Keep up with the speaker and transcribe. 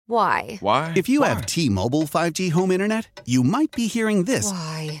Why? Why? If you have T-Mobile 5G home internet, you might be hearing this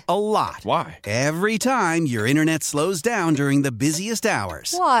Why? a lot. Why? Every time your internet slows down during the busiest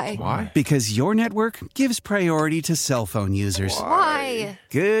hours. Why? Why? Because your network gives priority to cell phone users. Why?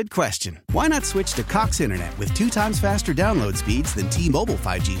 Good question. Why not switch to Cox Internet with 2 times faster download speeds than T-Mobile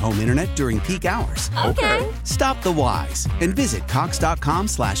 5G home internet during peak hours? Okay. Stop the whys and visit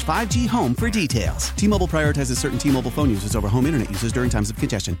cox.com/5G home for details. T-Mobile prioritizes certain T-Mobile phone users over home internet users during times of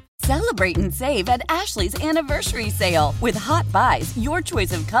congestion. Celebrate and save at Ashley's Anniversary Sale. With Hot Buys, your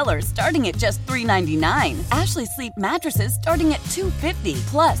choice of colors starting at just $3.99. Ashley Sleep mattresses starting at $2.50.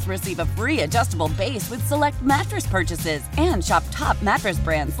 Plus, receive a free adjustable base with select mattress purchases. And shop top mattress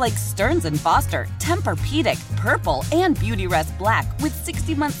brands like Stearns & Foster, Tempur-Pedic, Purple, and Beautyrest Black with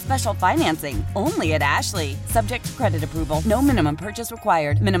 60-month special financing. Only at Ashley. Subject to credit approval. No minimum purchase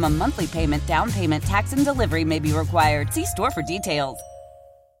required. Minimum monthly payment, down payment, tax, and delivery may be required. See store for details.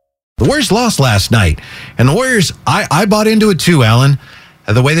 The Warriors lost last night, and the Warriors, I bought into it too, Alan.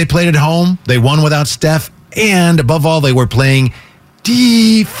 The way they played at home, they won without Steph, and above all, they were playing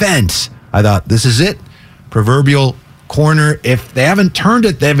defense. I thought, this is it. Proverbial corner. If they haven't turned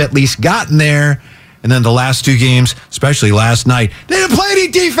it, they've at least gotten there. And then the last 2 games, especially last night, they didn't play any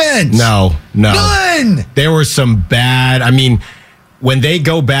defense. No. None. There were some bad, when they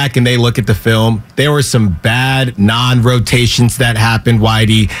go back and they look at the film, there were some bad non-rotations that happened,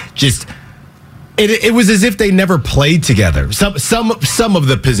 Whitey. Just, it was as if they never played together. Some of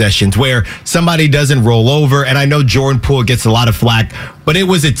the possessions where somebody doesn't roll over, and I know Jordan Poole gets a lot of flack, but it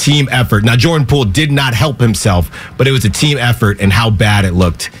was a team effort. Now, Jordan Poole did not help himself, but it was a team effort and how bad it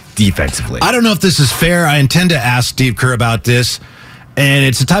looked defensively. I don't know if this is fair. I intend to ask Steve Kerr about this, and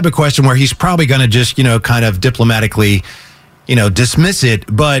it's the type of question where he's probably going to just, kind of diplomatically dismiss it.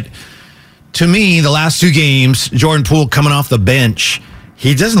 But to me, the last 2 games, Jordan Poole coming off the bench,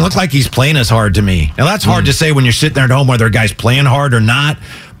 he doesn't look like he's playing as hard to me. Now, that's hard to say when you're sitting there at home whether a guy's playing hard or not,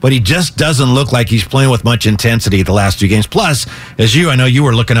 but he just doesn't look like he's playing with much intensity the last 2 games. Plus, I know you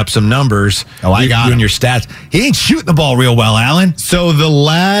were looking up some numbers. Oh, I got you and your stats. He ain't shooting the ball real well, Alan. So the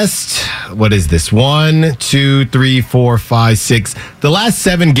last, what is this? 1, 2, 3, 4, 5, 6. The last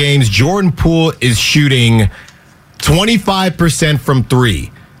 7 games, Jordan Poole is shooting 25% from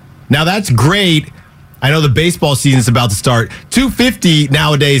 3. Now, that's great. I know the baseball season's about to start. 250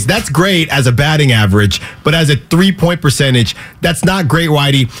 nowadays, that's great as a batting average, but as a 3-point percentage, that's not great,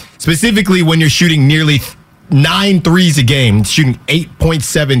 Whitey. Specifically when you're shooting nearly 9 threes a game, shooting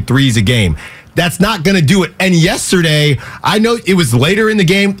 8.7 threes a game. That's not going to do it. And yesterday, I know it was later in the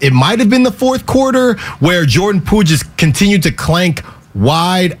game. It might have been the 4th quarter where Jordan Poole just continued to clank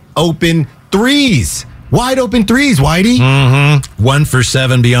wide open threes. Wide open threes, Whitey. 1 for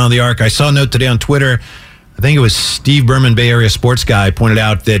 7 beyond the arc. I saw a note today on Twitter. I think it was Steve Berman, Bay Area sports guy, pointed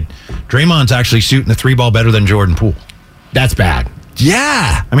out that Draymond's actually shooting the 3-ball better than Jordan Poole. That's bad.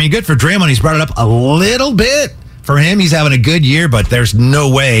 Yeah. Good for Draymond. He's brought it up a little bit. For him, he's having a good year, but there's no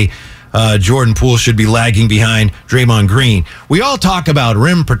way Jordan Poole should be lagging behind Draymond Green. We all talk about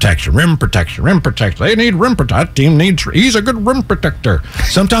rim protection. They need rim protection. Team needs. He's a good rim protector.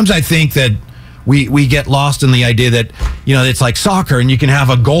 Sometimes I think that we get lost in the idea that, it's like soccer and you can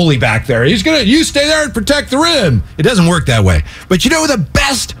have a goalie back there. You stay there and protect the rim. It doesn't work that way. But you know who the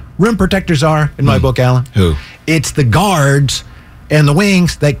best rim protectors are in my book, Alan? Who? It's the guards and the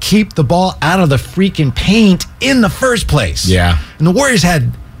wings that keep the ball out of the freaking paint in the first place. Yeah. And the Warriors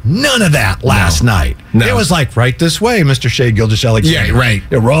had none of that last night. No. It was like, right this way, Mr. Shai Gilgeous-Alexander. Yeah, right.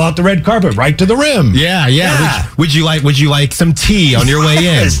 They roll out the red carpet right to the rim. Yeah. Would you like some tea on your way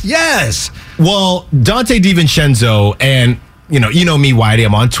in? Yes. Well, Dante DiVincenzo, and you know me, Whitey,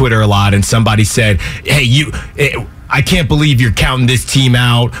 I'm on Twitter a lot, and somebody said, hey, I can't believe you're counting this team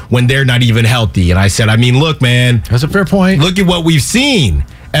out when they're not even healthy. And I said, look, man. That's a fair point. Look at what we've seen.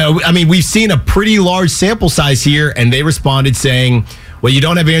 We've seen a pretty large sample size here, and they responded saying, well, you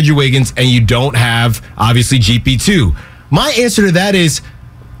don't have Andrew Wiggins, and you don't have, obviously, GP2. My answer to that is,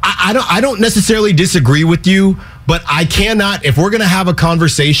 I don't necessarily disagree with you, but I cannot, if we're going to have a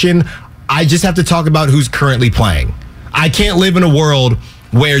conversation, I just have to talk about who's currently playing. I can't live in a world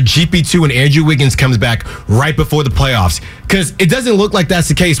where GP2 and Andrew Wiggins comes back right before the playoffs. Because it doesn't look like that's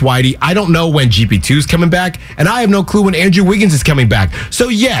the case, Whitey. I don't know when GP2 is coming back, and I have no clue when Andrew Wiggins is coming back. So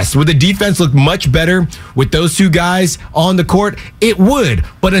yes, would the defense look much better with those 2 guys on the court? It would.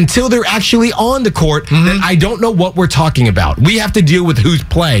 But until they're actually on the court, then I don't know what we're talking about. We have to deal with who's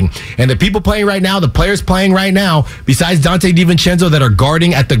playing. And the people playing right now, the players playing right now, besides Dante DiVincenzo that are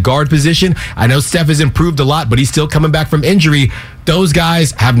guarding at the guard position, I know Steph has improved a lot, but he's still coming back from injury. Those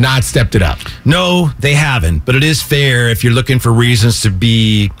guys have not stepped it up. No, they haven't. But it is fair if you're looking looking for reasons to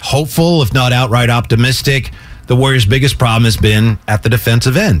be hopeful, if not outright optimistic, the Warriors' biggest problem has been at the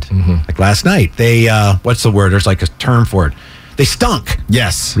defensive end. Like last night, they, what's the word? There's like a term for it. They stunk.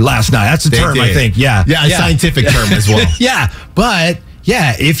 Yes. Last night. That's the term, did. I think. Yeah. Yeah, a scientific term as well. Yeah. But,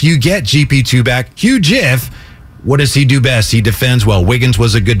 yeah, if you get GP2 back, huge if, what does he do best? He defends well. Wiggins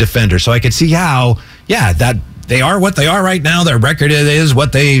was a good defender. So I could see how, that they are what they are right now. Their record is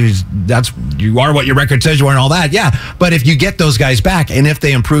what you are what your record says you are and all that. Yeah. But if you get those guys back and if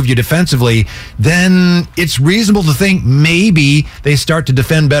they improve you defensively, then it's reasonable to think maybe they start to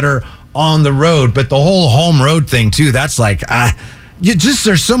defend better on the road. But the whole home road thing too, that's like,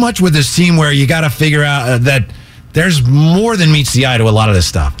 there's so much with this team where you got to figure out that there's more than meets the eye to a lot of this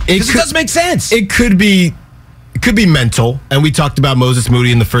stuff. It doesn't make sense. It could be mental, and we talked about Moses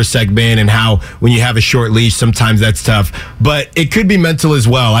Moody in the first segment and how when you have a short leash, sometimes that's tough. But it could be mental as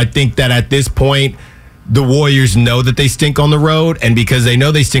well. I think that at this point, the Warriors know that they stink on the road, and because they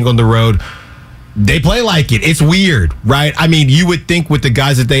know they stink on the road, they play like it. It's weird, right? I mean, you would think with the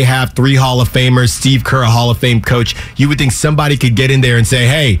guys that they have, 3 Hall of Famers, Steve Kerr, a Hall of Fame coach, you would think somebody could get in there and say,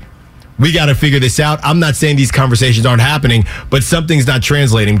 hey, we got to figure this out. I'm not saying these conversations aren't happening, but something's not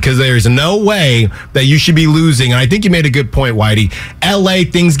translating because there's no way that you should be losing. And I think you made a good point, Whitey. LA,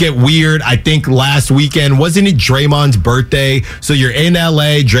 things get weird. I think last weekend, wasn't it Draymond's birthday? So you're in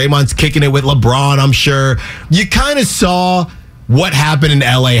LA, Draymond's kicking it with LeBron, I'm sure. You kind of saw what happened in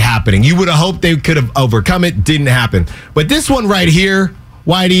LA happening. You would have hoped they could have overcome it. Didn't happen. But this one right here,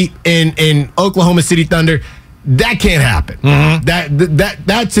 Whitey, in Oklahoma City Thunder, that can't happen.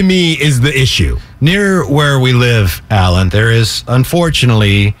 That to me is the issue. Near where we live, Alan, there is a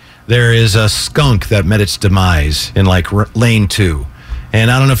skunk that met its demise in like lane 2.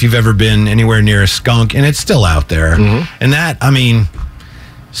 And I don't know if you've ever been anywhere near a skunk, and it's still out there. And that, I mean,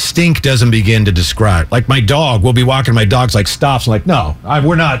 stink doesn't begin to describe. Like my dog, we'll be walking, my dog's like stops. I'm like, no,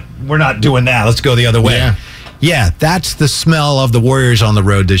 we're not doing that. Let's go the other way. Yeah, that's the smell of the Warriors on the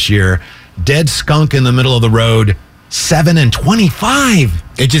road this year. Dead skunk in the middle of the road, 7-25.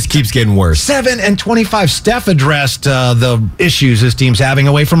 It just keeps getting worse. 7-25. Steph addressed the issues his team's having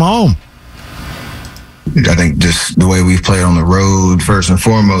away from home. I think just the way we've played on the road, first and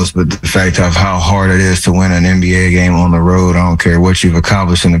foremost, but the fact of how hard it is to win an NBA game on the road. I don't care what you've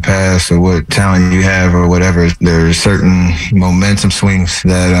accomplished in the past or what talent you have or whatever. There's certain momentum swings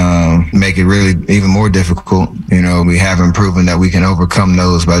that make it really even more difficult. You know, we haven't proven that we can overcome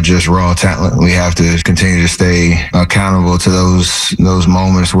those by just raw talent. We have to continue to stay accountable to those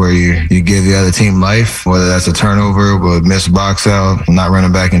moments where you give the other team life, whether that's a turnover or missed box out, not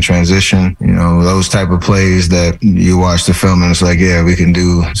running back in transition. You know, those type of plays that you watch the film and it's like, yeah, we can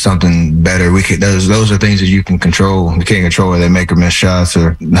do something better. Those are things that you can control. You can't control whether they make or miss shots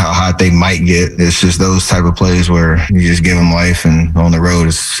or how hot they might get. It's just those type of plays where you just give them life, and on the road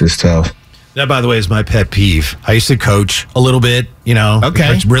it's tough. That, by the way, is my pet peeve. I used to coach a little bit, you know.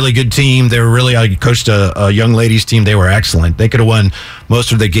 Okay. It's a really good team. I coached a young ladies team. They were excellent. They could have won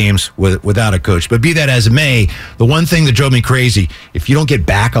most of the games without a coach. But be that as it may, the one thing that drove me crazy, if you don't get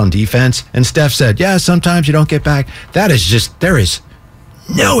back on defense, and Steph said, yeah, sometimes you don't get back, there is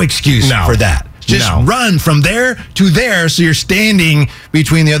no excuse for that. Just run from there to there so you're standing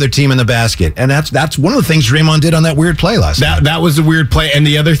between the other team and the basket. And that's one of the things Draymond did on that weird play last night. That was a weird play. And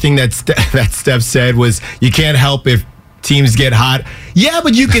the other thing that Steph said was, you can't help if teams get hot. Yeah,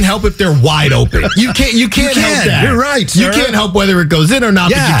 but you can help if they're wide open. You can't help that. You're right, sir. You can't help whether it goes in or not,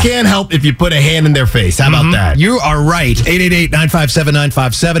 but you can help if you put a hand in their face. How about that? You are right.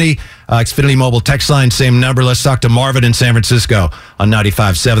 888-957-9570. Xfinity Mobile text line, same number. Let's talk to Marvin in San Francisco on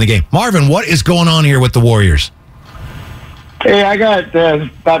 95.7 The Game. Marvin, what is going on here with the Warriors? Hey, I got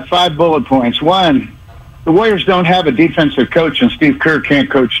about 5 bullet points. One, the Warriors don't have a defensive coach, and Steve Kerr can't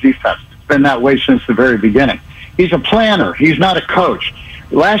coach defense. It's been that way since the very beginning. He's a planner. He's not a coach.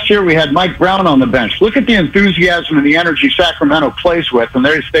 Last year, we had Mike Brown on the bench. Look at the enthusiasm and the energy Sacramento plays with, and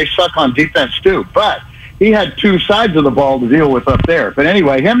they suck on defense too. But he had 2 sides of the ball to deal with up there. But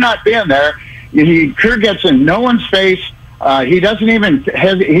anyway, him not being there, Kerr gets in no one's face. He doesn't even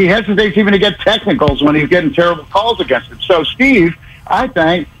he hesitates even to get technicals when he's getting terrible calls against him. So Steve, I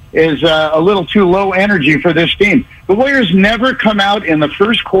think, is a little too low energy for this team. The Warriors never come out in the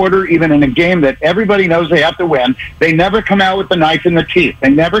first quarter, even in a game that everybody knows they have to win. They never come out with the knife in the teeth. They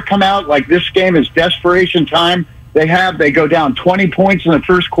never come out like this game is desperation time. They go down 20 points in the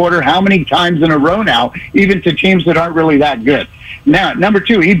first quarter. How many times in a row now, even to teams that aren't really that good? Now, number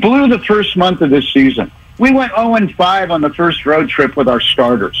 2, he blew the first month of this season. We went 0-5 on the first road trip with our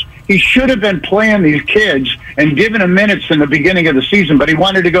starters. He should have been playing these kids and giving them minutes in the beginning of the season, but he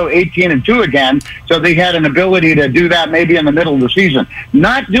wanted to go 18-2 again, so they had an ability to do that maybe in the middle of the season.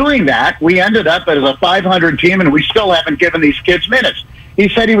 Not doing that, we ended up as a 500 team, and we still haven't given these kids minutes. He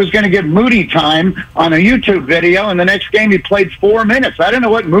said he was going to give Moody time on a YouTube video, and the next game he played 4 minutes. I don't know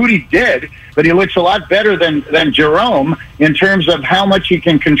what Moody did, but he looks a lot better than Jerome in terms of how much he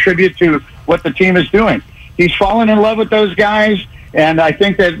can contribute to what the team is doing. He's fallen in love with those guys. And I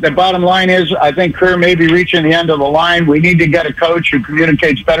think that the bottom line is, I think Kerr may be reaching the end of the line. We need to get a coach who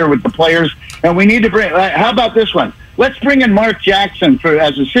communicates better with the players. And we need to bring, how about this one? Let's bring in Mark Jackson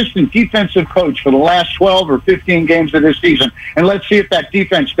as assistant defensive coach for the last 12 or 15 games of this season. And let's see if that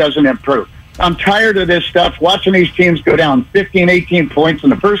defense doesn't improve. I'm tired of this stuff, watching these teams go down 15, 18 points in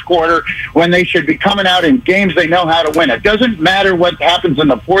the first quarter when they should be coming out in games they know how to win. It doesn't matter what happens in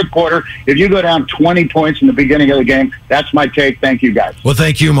the fourth quarter. If you go down 20 points in the beginning of the game, that's my take. Thank you, guys. Well,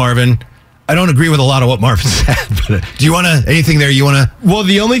 thank you, Marvin. I don't agree with a lot of what Marvin said, but do you want to, anything there you want to? Well,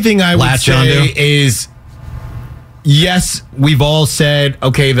 the only thing I would say is, yes, we've all said,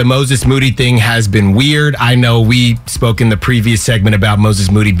 okay, the Moses Moody thing has been weird. I know we spoke in the previous segment about Moses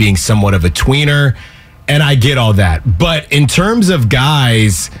Moody being somewhat of a tweener, and I get all that. But in terms of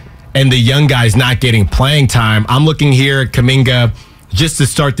guys and the young guys not getting playing time, I'm looking here at Kuminga just to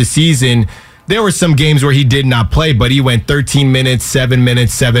start the season. There were some games where he did not play, but he went 13 minutes, 7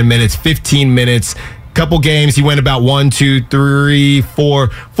 minutes, 7 minutes, 15 minutes. Couple games, he went about 4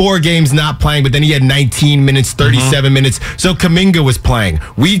 games not playing, but then he had 19 minutes, 37 minutes. So Kuminga was playing.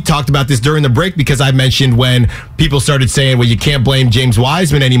 We talked about this during the break because I mentioned when people started saying, well, you can't blame James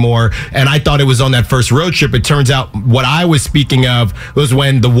Wiseman anymore. And I thought it was on that first road trip. It turns out what I was speaking of was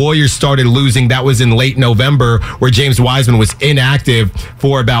when the Warriors started losing. That was in late November, where James Wiseman was inactive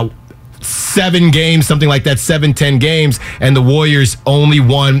for about 7 games, something like that, 7-10 games, and the Warriors only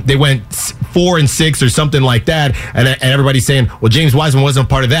won. They went 4-6 or something like that, and everybody's saying, well, James Wiseman wasn't a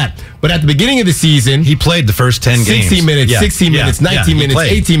part of that. But at the beginning of the season, he played the first 10 games. 60 minutes, 16 minutes, 19 minutes,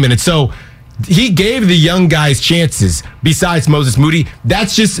 18 minutes. So he gave the young guys chances besides Moses Moody.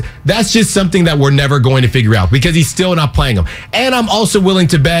 That's just something that we're never going to figure out because he's still not playing them. And I'm also willing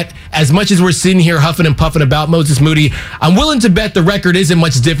to bet, as much as we're sitting here huffing and puffing about Moses Moody, I'm willing to bet the record isn't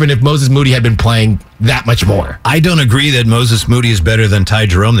much different if Moses Moody had been playing that much more. I don't agree that Moses Moody is better than Ty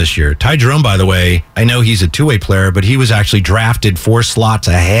Jerome this year. Ty Jerome, by the way, I know he's a two-way player, but he was actually drafted 4 slots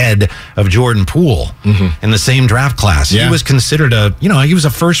ahead of Jordan Poole in the same draft class. Yeah. He was considered he was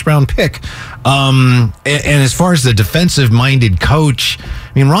a first-round pick. And as far as the defensive-minded coach,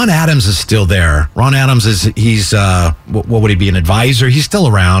 I mean, Ron Adams is still there. Ron Adams he's what would he be, an advisor? He's still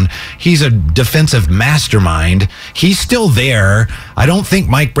around. He's a defensive mastermind. He's still there. I don't think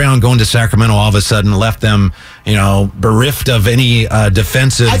Mike Brown going to Sacramento all of a sudden left them, bereft of any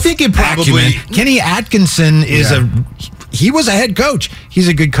defensive I think it probably acumen. Kenny Atkinson he was a head coach. He's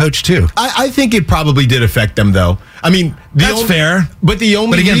a good coach too. I think it probably did affect them, though. I mean, that's fair. But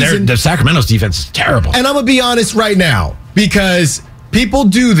again, the Sacramento's defense is terrible. And I'm going to be honest right now, because people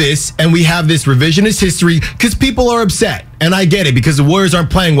do this and we have this revisionist history because people are upset. And I get it because the Warriors aren't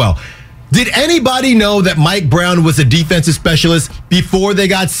playing well. Did anybody know that Mike Brown was a defensive specialist before they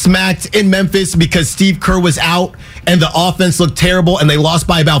got smacked in Memphis because Steve Kerr was out and the offense looked terrible and they lost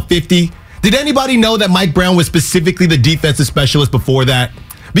by about 50? Did anybody know that Mike Brown was specifically the defensive specialist before that?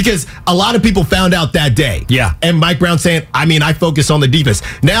 Because a lot of people found out that day. Yeah. And Mike Brown saying, I focus on the defense.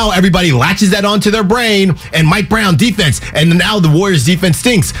 Now everybody latches that onto their brain and Mike Brown defense. And now the Warriors defense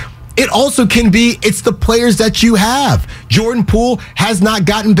stinks. It also can be, it's the players that you have. Jordan Poole has not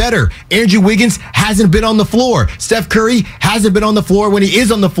gotten better. Andrew Wiggins hasn't been on the floor. Steph Curry hasn't been on the floor. When he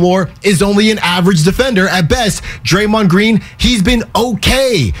is on the floor, is only an average defender at best. Draymond Green, he's been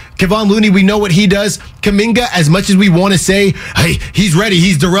okay. Kevon Looney, we know what he does. Kuminga, as much as we want to say, hey, he's ready.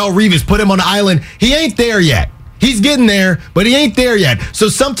 He's Darrelle Revis. Put him on the island. He ain't there yet. He's getting there, but he ain't there yet. So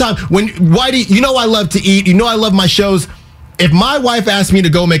sometimes when Whitey, I love to eat. I love my shows. If my wife asked me to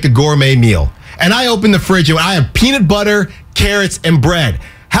go make a gourmet meal and I open the fridge and I have peanut butter, carrots, and bread,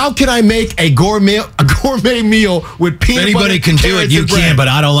 how can I make a gourmet meal with peanut butter? Anybody can do it. You can, but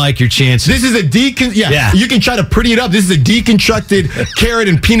I don't like your chances. This is a you can try to pretty it up. This is a deconstructed carrot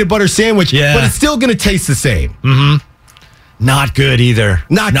and peanut butter sandwich, but it's still going to taste the same. Not good either.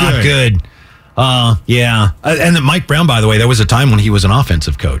 Not good. And then Mike Brown, by the way, there was a time when he was an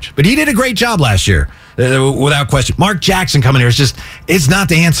offensive coach, but he did a great job last year, without question. Mark Jackson coming here it's not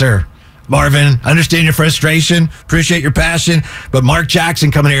the answer. Marvin, understand your frustration, appreciate your passion, but Mark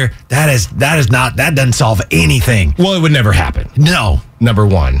Jackson coming here, that doesn't solve anything. Well, it would never happen. No. Number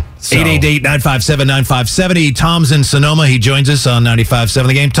one. 888-957-9570. Tom's in Sonoma. He joins us on 95.7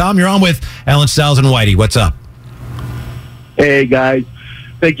 The Game. Tom, you're on with Alan Stiles and Whitey. What's up? Hey, guys.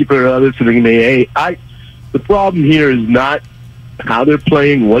 Thank you for listening to me. Hey, the problem here is not how they're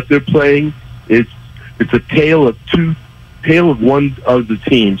playing, what they're playing. It's a tale of one of the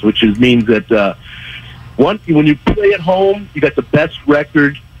teams, which means that when you play at home, you got the best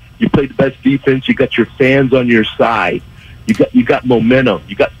record, you play the best defense, you got your fans on your side, you got momentum,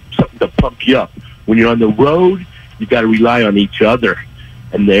 you got something to pump you up. When you're on the road, you got to rely on each other,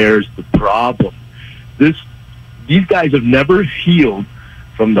 and there's the problem. These guys have never healed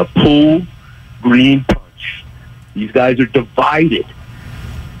from the Poole Green punch. These guys are divided.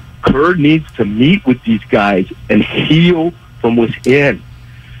 Kerr needs to meet with these guys and heal from within.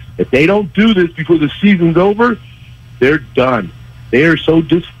 If they don't do this before the season's over, they're done. They are so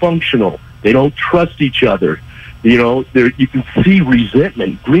dysfunctional. They don't trust each other. You know, you can see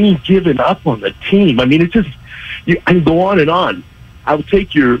resentment. Green giving up on the team. I mean, I can go on and on. I'll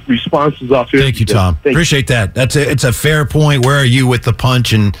take your responses off here. Thank you, Tom. Appreciate that. It's a fair point. Where are you with the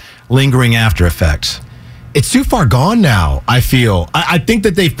punch and lingering after effects? It's too far gone now, I feel. I think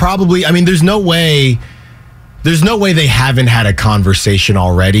that they've probably, I mean, there's no way they haven't had a conversation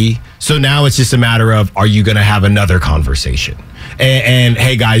already. So now it's just a matter of, are you going to have another conversation? And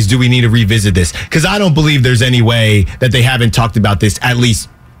hey, guys, do we need to revisit this? Because I don't believe there's any way that they haven't talked about this at least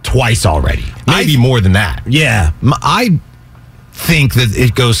twice already. Maybe more than that. Yeah. I think that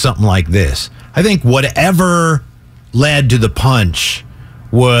it goes something like this. I think whatever led to the punch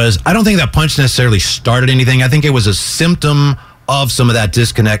I don't think that punch necessarily started anything. I think it was a symptom of some of that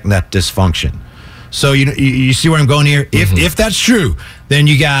disconnect and that dysfunction. So you see where I'm going here? If that's true, then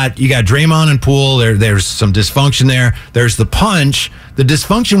you got Draymond and Poole. There's some dysfunction there. There's the punch. The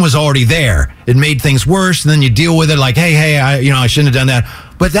dysfunction was already there. It made things worse, and then you deal with it like, hey, I shouldn't have done that.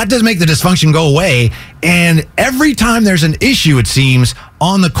 But that doesn't make the dysfunction go away. And every time there's an issue, it seems,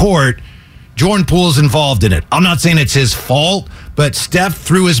 on the court, Jordan Poole's involved in it. I'm not saying it's his fault, but Steph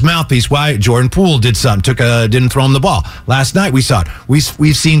threw his mouthpiece. Why? Jordan Poole did something. Didn't throw him the ball. Last night we saw it.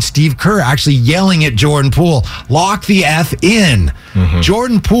 We've seen Steve Kerr actually yelling at Jordan Poole, lock the F in.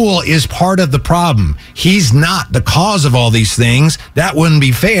 Jordan Poole is part of the problem. He's not the cause of all these things. That wouldn't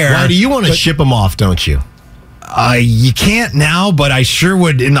be fair. Why do you want to ship him off, don't you? You can't now, but I sure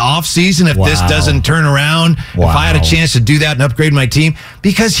would in the offseason if this doesn't turn around. If I had a chance to do that and upgrade my team,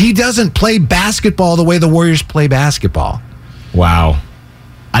 because he doesn't play basketball the way the Warriors play basketball. Wow.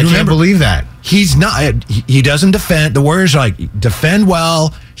 I can't believe that. He's not. He doesn't defend. The Warriors are like, defend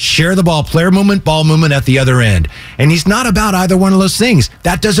well, share the ball, player movement, ball movement at the other end. And he's not about either one of those things.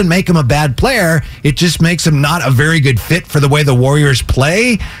 That doesn't make him a bad player. It just makes him not a very good fit for the way the Warriors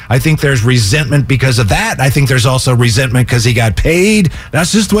play. I think there's resentment because of that. I think there's also resentment because he got paid.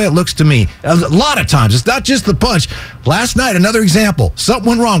 That's just the way it looks to me. A lot of times, it's not just the punch. Last night, another example. Something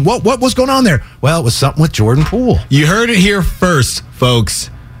went wrong. What was going on there? Well, it was something with Jordan Poole. You heard it here first,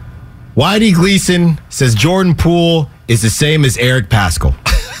 folks. Whitey Gleason says Jordan Poole is the same as Eric Paschall.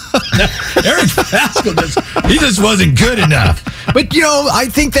 Eric Paschall, he just wasn't good enough. But, I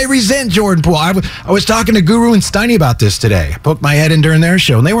think they resent Jordan Poole. I was talking to Guru and Steiny about this today. I poked my head in during their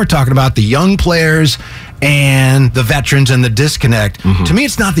show, and they were talking about the young players and the veterans and the disconnect. To me,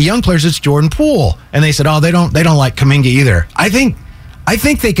 it's not the young players, it's Jordan Poole. And they said, they don't like Kuminga either. I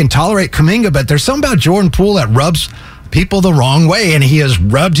think they can tolerate Kuminga, but there's something about Jordan Poole that rubs people the wrong way, and he has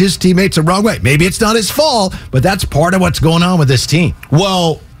rubbed his teammates the wrong way. Maybe it's not his fault, but that's part of what's going on with this team.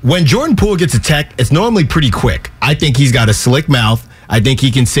 Well, when Jordan Poole gets attacked, it's normally pretty quick. I think he's got a slick mouth. I think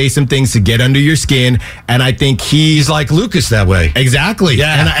he can say some things to get under your skin, and I think he's like Lucas that way. Exactly.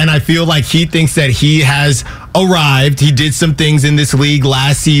 Yeah. And I feel like he thinks that he has arrived. He did some things in this league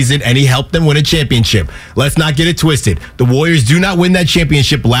last season, and he helped them win a championship. Let's not get it twisted. The Warriors do not win that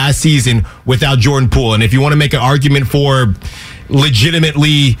championship last season without Jordan Poole. And if you want to make an argument for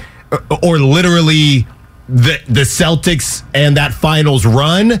legitimately or literally the Celtics and that finals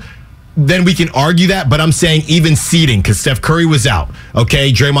run, then we can argue that, but I'm saying even seeding, because Steph Curry was out, okay?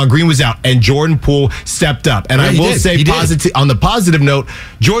 Draymond Green was out, and Jordan Poole stepped up. And I will say, on the positive note,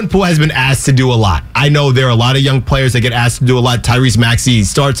 Jordan Poole has been asked to do a lot. I know there are a lot of young players that get asked to do a lot. Tyrese Maxey, he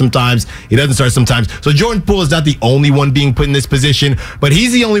starts sometimes, he doesn't start sometimes. So Jordan Poole is not the only one being put in this position, but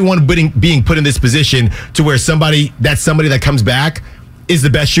he's the only one being put in this position to where somebody that comes back is the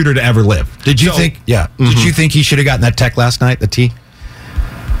best shooter to ever live. Did you think? Yeah. Did you think he should have gotten that tech last night, the T?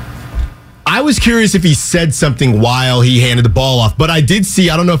 I I was curious if he said something while he handed the ball off, but I did see,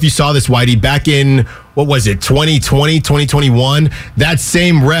 I don't know if you saw this, Whitey, back in, 2020, 2021, that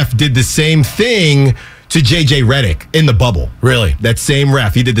same ref did the same thing to JJ Redick in the bubble. Really? That same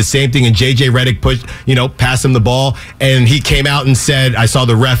ref. He did the same thing, and JJ Redick passed him the ball, and he came out and said, I saw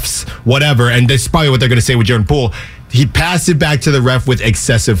the refs, whatever, and that's probably what they're going to say with Jordan Poole. He passed it back to the ref with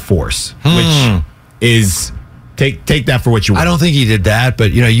excessive force, which is... Take that for what you want. I don't think he did that,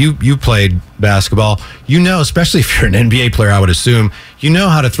 but you played basketball. Especially if you're an NBA player, I would assume,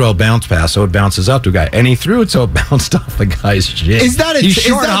 how to throw a bounce pass so it bounces up to a guy. And he threw it so it bounced off the guy's shit. Is that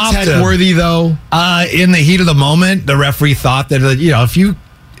Ted-worthy, though? In the heat of the moment, the referee thought that, if you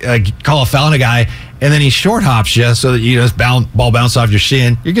call a foul on a guy and then he short hops you so that this ball bounce off your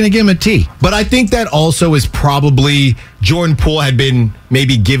shin, you're going to give him a T. But I think that also is probably Jordan Poole had been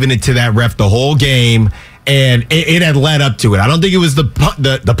maybe giving it to that ref the whole game. And it had led up to it. I don't think it was the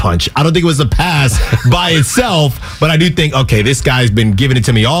punch. I don't think it was the pass by itself. But I do think, okay, this guy's been giving it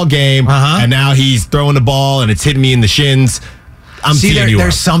to me all game, and now he's throwing the ball and it's hitting me in the shins.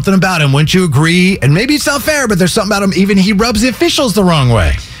 There's something about him. Wouldn't you agree? And maybe it's not fair, but there's something about him. Even he rubs the officials the wrong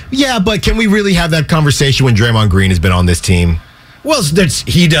way. Yeah, but can we really have that conversation when Draymond Green has been on this team? Well,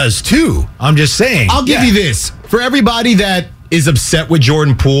 he does too. I'm just saying. I'll give you this. For everybody that is upset with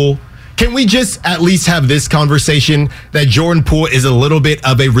Jordan Poole, can we just at least have this conversation that Jordan Poole is a little bit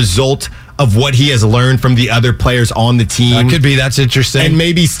of a result of what he has learned from the other players on the team? That could be. That's interesting. And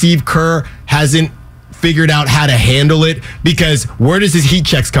maybe Steve Kerr hasn't figured out how to handle it, because where does his heat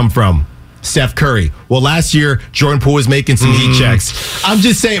checks come from? Steph Curry. Well, last year, Jordan Poole was making some heat checks. I'm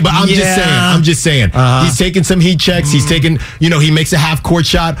just saying. He's taking some heat checks. He's taking, he makes a half-court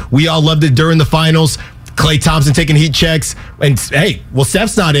shot. We all loved it during the finals. Klay Thompson taking heat checks. And, hey,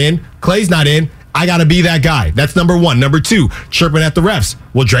 Steph's not in. Klay's not in. I got to be that guy. That's number one. Number two, chirping at the refs.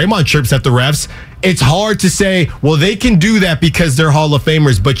 Well, Draymond chirps at the refs. It's hard to say, well, they can do that because they're Hall of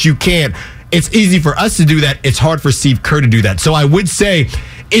Famers, but you can't. It's easy for us to do that. It's hard for Steve Kerr to do that. So I would say,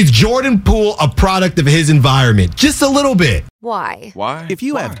 is Jordan Poole a product of his environment? Just a little bit. Why? If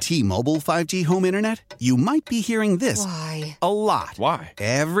you have T-Mobile 5G home internet, you might be hearing this a lot. Why?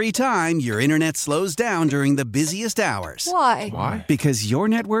 Every time your internet slows down during the busiest hours. Why? Because your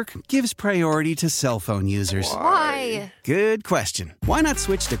network gives priority to cell phone users. Why? Good question. Why not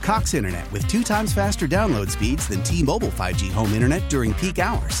switch to Cox Internet with 2 times faster download speeds than T-Mobile 5G home internet during peak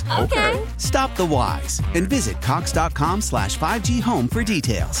hours? Okay. Stop the whys and visit cox.com/5G home for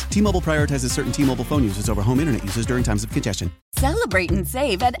details. T-Mobile prioritizes certain T-Mobile phone users over home internet users during times of congestion. Celebrate and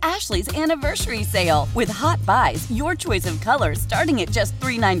save at Ashley's Anniversary Sale. With Hot Buys, your choice of colors starting at just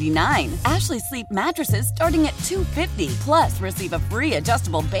 $3.99. Ashley Sleep mattresses starting at $2.50. Plus, receive a free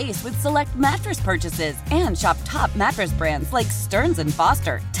adjustable base with select mattress purchases. And shop top mattress brands like Stearns &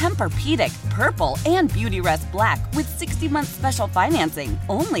 Foster, Tempur-Pedic, Purple, and Beautyrest Black with 60-month special financing.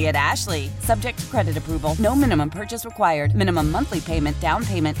 Only at Ashley. Subject to credit approval. No minimum purchase required. Minimum monthly payment, down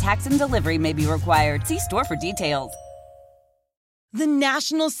payment, tax, and delivery may be required. See store for details. The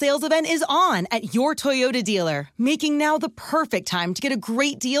national sales event is on at your Toyota dealer, making now the perfect time to get a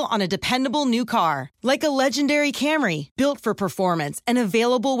great deal on a dependable new car. Like a legendary Camry, built for performance and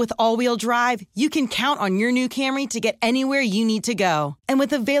available with all-wheel drive, you can count on your new Camry to get anywhere you need to go. And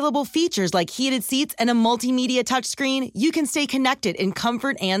with available features like heated seats and a multimedia touchscreen, you can stay connected in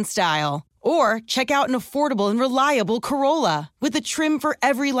comfort and style. Or check out an affordable and reliable Corolla with a trim for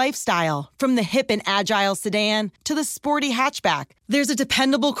every lifestyle. From the hip and agile sedan to the sporty hatchback, there's a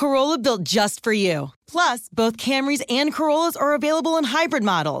dependable Corolla built just for you. Plus, both Camrys and Corollas are available in hybrid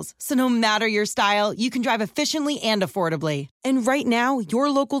models, so no matter your style, you can drive efficiently and affordably. And right now, your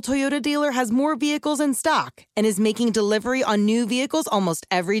local Toyota dealer has more vehicles in stock and is making delivery on new vehicles almost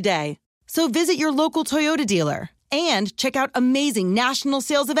every day. So visit your local Toyota dealer. And check out amazing national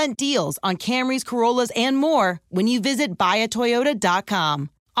sales event deals on Camrys, Corollas, and more when you visit buyatoyota.com.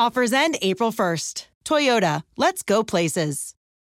 Offers end April 1st. Toyota, let's go places.